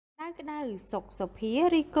ក្តៅសុកសុភា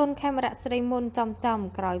រីកូនខេមរៈស្រីមុនចំ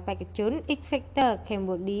ក្រោយបេក្ខជន X Factor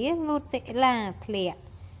Cambodia ងូតសេឡាធ្លាក់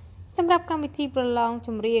សម្រាប់កម្មវិធីប្រឡងច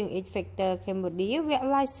ម្រៀង X Factor Cambodia វគ្គ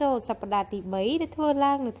Live Show សប្តាហ៍ទី3ដែលធ្វើ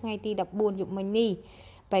ឡើងនៅថ្ងៃទី14 យប់មិញនេះ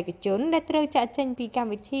បេក្ខជនដែលត្រូវចាក់ចេញពីកម្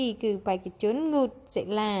មវិធីគឺបេក្ខជនងូតសេ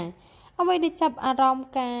ឡាអ្វីដែលចាប់អារម្មណ៍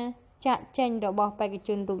ការចាក់ចេញរបស់បេក្ខជ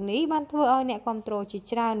នរូបនេះបានធ្វើឲ្យអ្នកគាំទ្រជា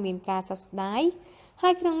ច្រើនមានការសោកស្ដាយ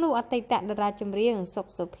ហើយក្នុងនោះអតីតតារាចម្រៀងសុក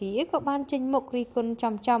សុភាក៏បានចេញមុខរិះគន់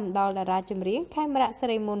ចំដល់តារាចម្រៀងខេមរៈស្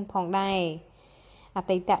រីមុនផងដែរអ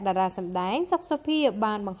តីតតារាសម្ដែងសុកសុភា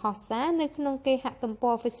បានបង្ហោះសារនៅក្នុងគេហទំ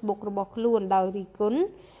ព័រ Facebook របស់ខ្លួនដោយរិះគន់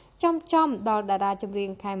ចំដល់តារាចម្រៀង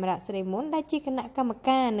ខេមរៈស្រីមុនដែលជាគណៈកម្ម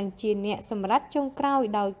ការនិងជាអ្នកសម្រេចចុងក្រោយ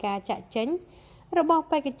ដោយការចាក់ចេញរបស់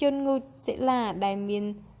បេក្ខជនងូតសិលាដែលមាន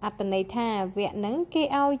អត្ថន័យថាវគ្គនឹងគេ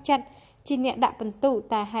ឲ្យចាត់ជាអ្នកដាក់ពិន្ទុ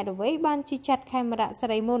តែហេតុអ្វីបានជាចាត់ខេមរៈស្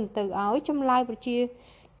រីមុនទៅឲ្យចម្លើយប្រជា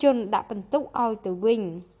ជនដាក់ពិន្ទុឲ្យទៅវិញ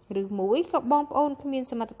ឬមួយក៏បងប្អូនគ្មាន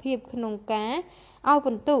សមត្ថភាពក្នុងការឲ្យ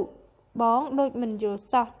ពិន្ទុបងដូចមិនយល់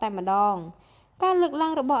សោះតែម្ដងការលើកឡើ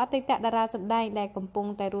ងរបស់អតីតតារាសម្ដែងដែលកំពុង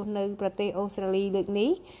តែរស់នៅប្រទេសអូស្ត្រាលីលើកនេះ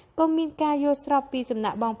ក៏មានការយល់ស្របពីសំ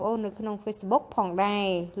ណាក់បងប្អូននៅក្នុង Facebook ផងដែរ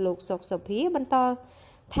លោកសុកសុភាបន្ត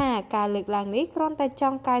ថាការលើកឡើងនេះគ្រាន់តែច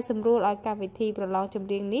ង់កែសម្រួលឲ្យកម្មវិធីប្រឡងចម្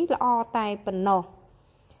រៀងនេះល្អតែប៉ុណ្ណោះ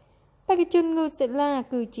បេក្ខជនងូតសិលា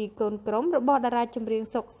គឺជាកូនក្រុមរបស់តារាចម្រៀង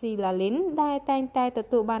សុកស៊ីឡាលីនដែលតែងតែទ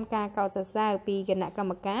ទួលបានការកោតសរសើរពីគណៈកម្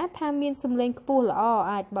មការថាមានសម្លេងខ្ពស់ល្អ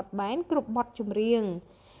អាចបត់បែនគ្រប់បទចម្រៀង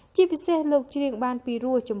ជាពិសេសលោកច្រៀងបានពី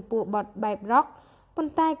រោះចំពោះបទបែប rock ប៉ុ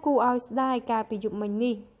ន្តែគួរឲ្យស្ដាយកាលពីយប់មិញ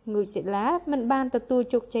នេះងូតសិលាមិនបានទទួល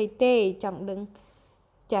ជោគជ័យទេចង់ដឹង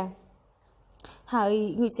ចាហើយ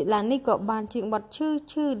ងូតសិលានេះក៏បានច្រៀងបទ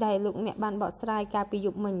ឈឺដែលលោកអ្នកបានបកស្រាយកាលពីយ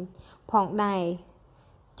ប់មិញផងដែរ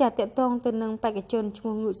ចាតតងទៅនឹងបេក្ខជនឈ្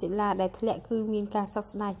មោះងូតសិលាដែលធ្លាក់គឺមានការសោក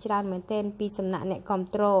ស្ដាយច្រើនមែនទែនពីសំណាក់អ្នកគាំ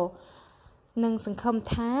ទ្រនិងសង្ឃឹម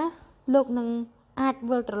ថាលោកនឹងអាច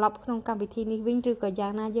វិលត្រឡប់ក្នុងកម្មវិធីនេះវិញឬក៏យ៉ា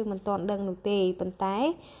ងណាយើងមិនទាន់ដឹងនោះទេប៉ុន្តែ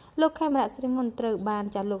លោកខេមរៈស្រីមុនត្រូវបាន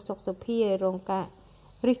ចាលោកសុកសុភារងការ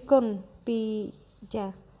រិះគន់ពីចា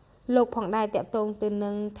លោកផងដែរតកតងទៅនឹ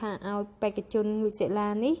ងថាឲ្យបេក្ខជនងូតសិលា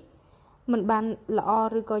នេះមិនបានល្អ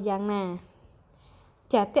ឬក៏យ៉ាងណា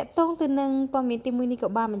ចាតកតងទៅនឹងព័ត៌មានទី1នេះក៏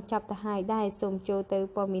បានបញ្ចប់ទៅហើយដែរសូមចូលទៅ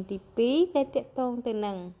ព័ត៌មានទី2ដែលតកតងទៅ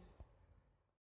នឹង